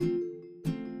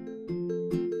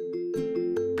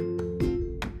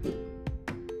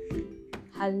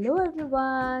Hello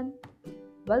everyone.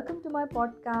 Welcome to my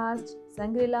podcast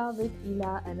Sangrila with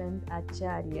Ila Anand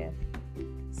Acharya.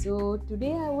 So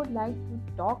today I would like to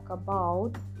talk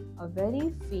about a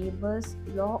very famous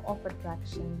law of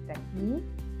attraction technique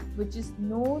which is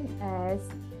known as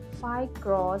 5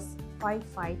 cross 5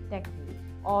 5 technique,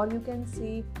 or you can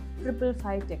say triple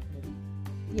 5 technique.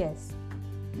 Yes,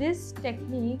 this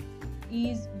technique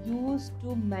is used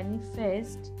to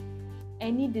manifest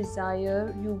any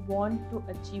desire you want to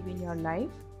achieve in your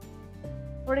life.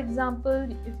 For example,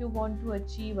 if you want to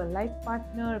achieve a life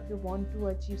partner, if you want to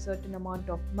achieve certain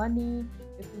amount of money,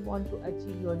 if you want to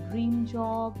achieve your dream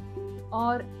job,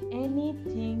 or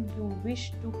anything you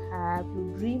wish to have,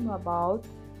 you dream about,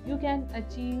 you can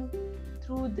achieve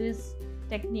through this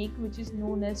technique which is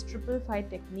known as triple five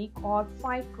technique or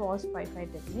 5 cross 5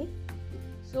 5 technique.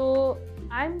 So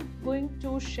I'm going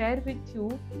to share with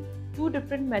you two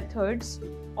different methods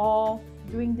of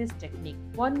doing this technique.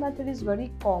 One method is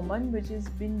very common, which has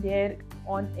been there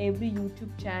on every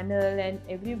YouTube channel and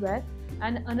everywhere,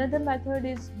 and another method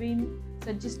is being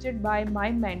suggested by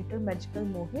my mentor Magical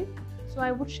Mohit. So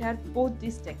I would share both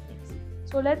these techniques.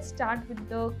 So let's start with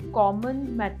the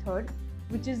common method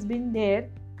which has been there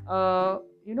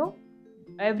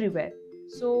everywhere.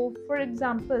 So for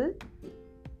example,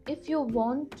 if you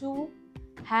want to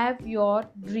have your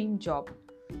dream job,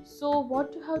 so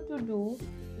what you have to do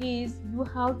is you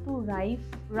have to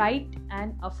write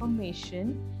an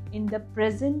affirmation in the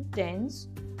present tense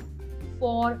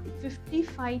for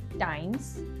 55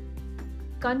 times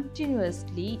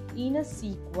continuously in a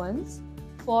sequence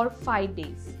for 5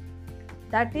 days.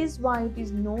 That is why it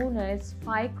is known as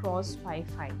 5 cross 5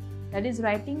 5. That is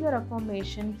writing your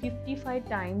affirmation 55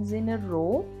 times in a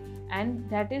row, and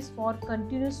that is for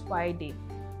continuous 5 days.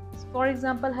 For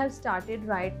example, I have started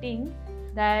writing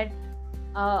that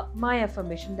my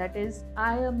affirmation, that is,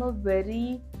 I am a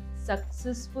very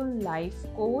successful life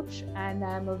coach and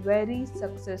I am a very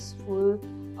successful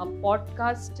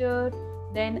podcaster.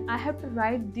 Then I have to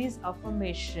write this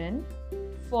affirmation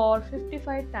for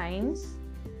 55 times,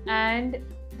 and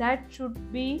that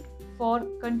should be for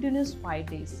continuous 5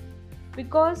 days,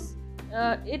 because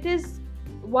it is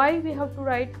why we have to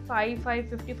write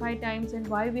 55 times and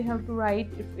why we have to write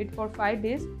it for 5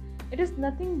 days. It is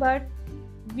nothing but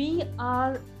we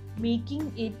are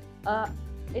making it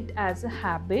as a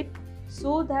habit,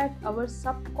 so that our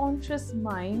subconscious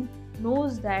mind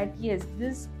knows that yes,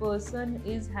 this person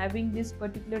is having this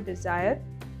particular desire.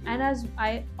 And as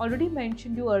I already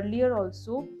mentioned you earlier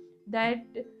also, that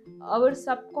our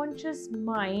subconscious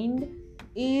mind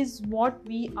is what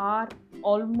we are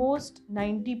almost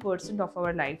 90% of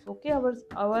our life. Okay,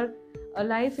 our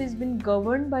life has been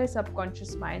governed by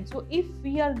subconscious mind. So if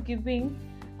we are giving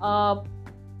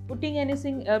putting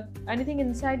anything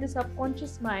inside the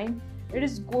subconscious mind, it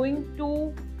is going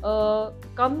to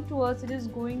come to us, it is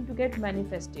going to get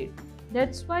manifested.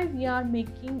 That's why we are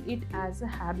making it as a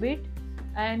habit,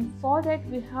 and for that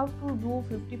we have to do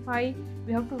 55,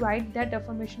 we have to write that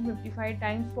affirmation 55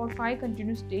 times for 5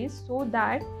 continuous days, so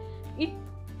that it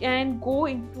can go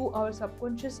into our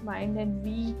subconscious mind,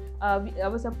 and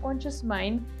our subconscious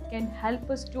mind can help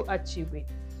us to achieve it.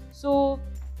 So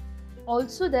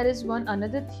also there is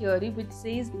another theory which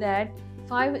says that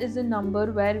 5 is a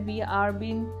number where we are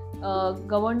being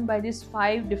governed by these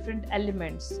 5 different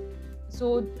elements.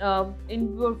 So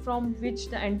from which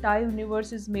the entire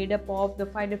universe is made up of, the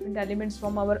 5 different elements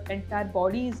from our entire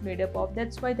body is made up of.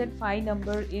 That's why that 5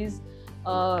 number is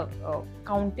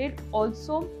counted.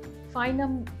 Also 5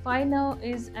 now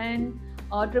is an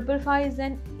triple 5 is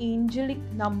an angelic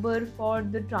number for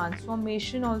the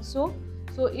transformation also.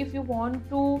 So if you want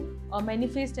to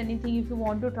manifest anything, if you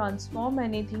want to transform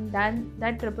anything, then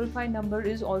that triple 5 number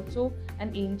is also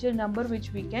an angel number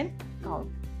which we can count.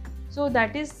 So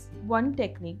that is one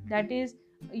technique, that is,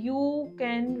 you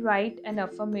can write an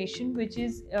affirmation which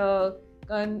is a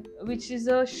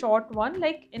short one,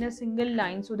 like in a single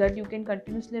line, so that you can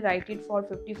continuously write it for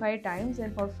 55 times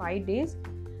and for 5 days.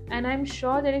 And I'm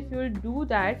sure that if you will do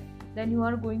that, then you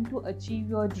are going to achieve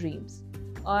your dreams.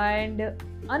 And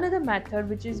another method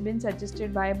which has been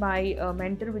suggested by my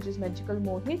mentor, which is Magical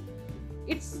Mohit,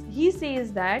 he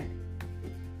says that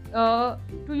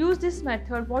to use this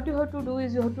method, what you have to do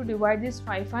is you have to divide this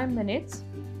 5 minutes.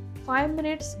 5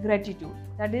 minutes gratitude,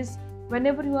 that is,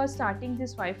 whenever you are starting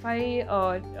this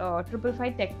triple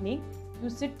 5 technique, you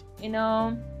sit in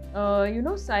a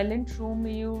silent room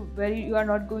where you are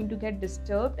not going to get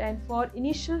disturbed, and for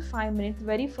initial 5 minutes,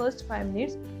 very first 5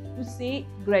 minutes, you say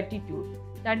gratitude.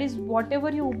 That is, whatever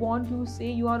you want, you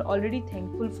say you are already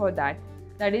thankful for that.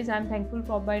 that is, I'm thankful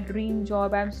for my dream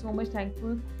job. I'm so much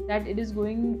thankful that it is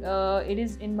going it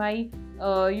is in my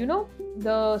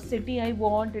the city I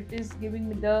want. It is giving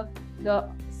me the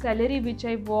salary which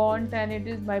I want, and it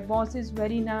is, my boss is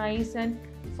very nice. And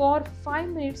for 5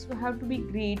 minutes you have to be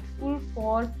grateful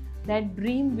for that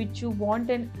dream which you want,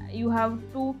 and you have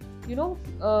to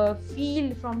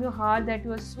feel from your heart that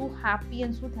you are so happy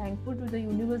and so thankful to the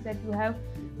universe that you have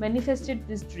manifested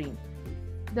this dream.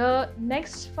 The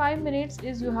next 5 minutes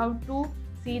is you have to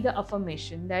see the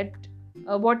affirmation that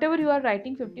whatever you are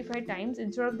writing 55 times,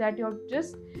 instead of that you have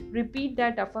just repeat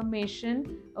that affirmation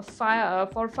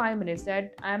for 5 minutes,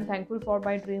 that I am thankful for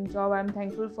my dream job, I am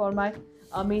thankful for my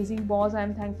amazing boss, I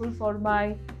am thankful for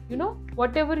my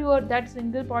whatever you are, that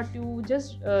single part, you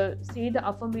just say the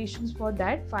affirmations for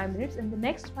that 5 minutes. And the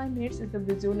next 5 minutes is the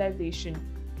visualization.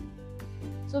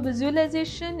 So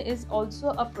visualization is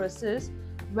also a process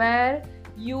where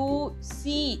you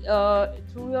see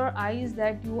through your eyes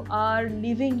that you are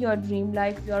living your dream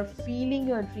life, you are feeling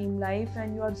your dream life,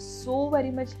 and you are so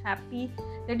very much happy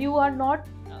that you are not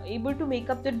able to make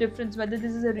up the difference whether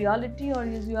this is a reality or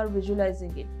is you are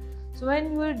visualizing it. So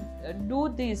when you will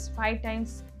do this 5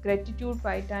 times gratitude,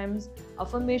 5 times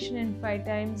affirmation, and 5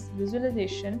 times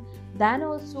visualization, then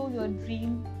also your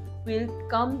dream will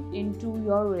come into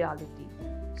your reality.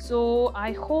 So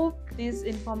I hope this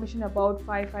information about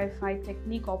 555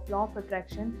 technique of law of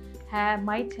attraction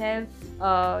might have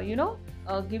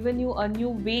given you a new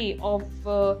way of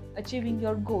achieving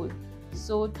your goal.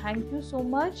 So thank you so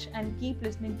much, and keep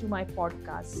listening to my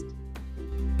podcast.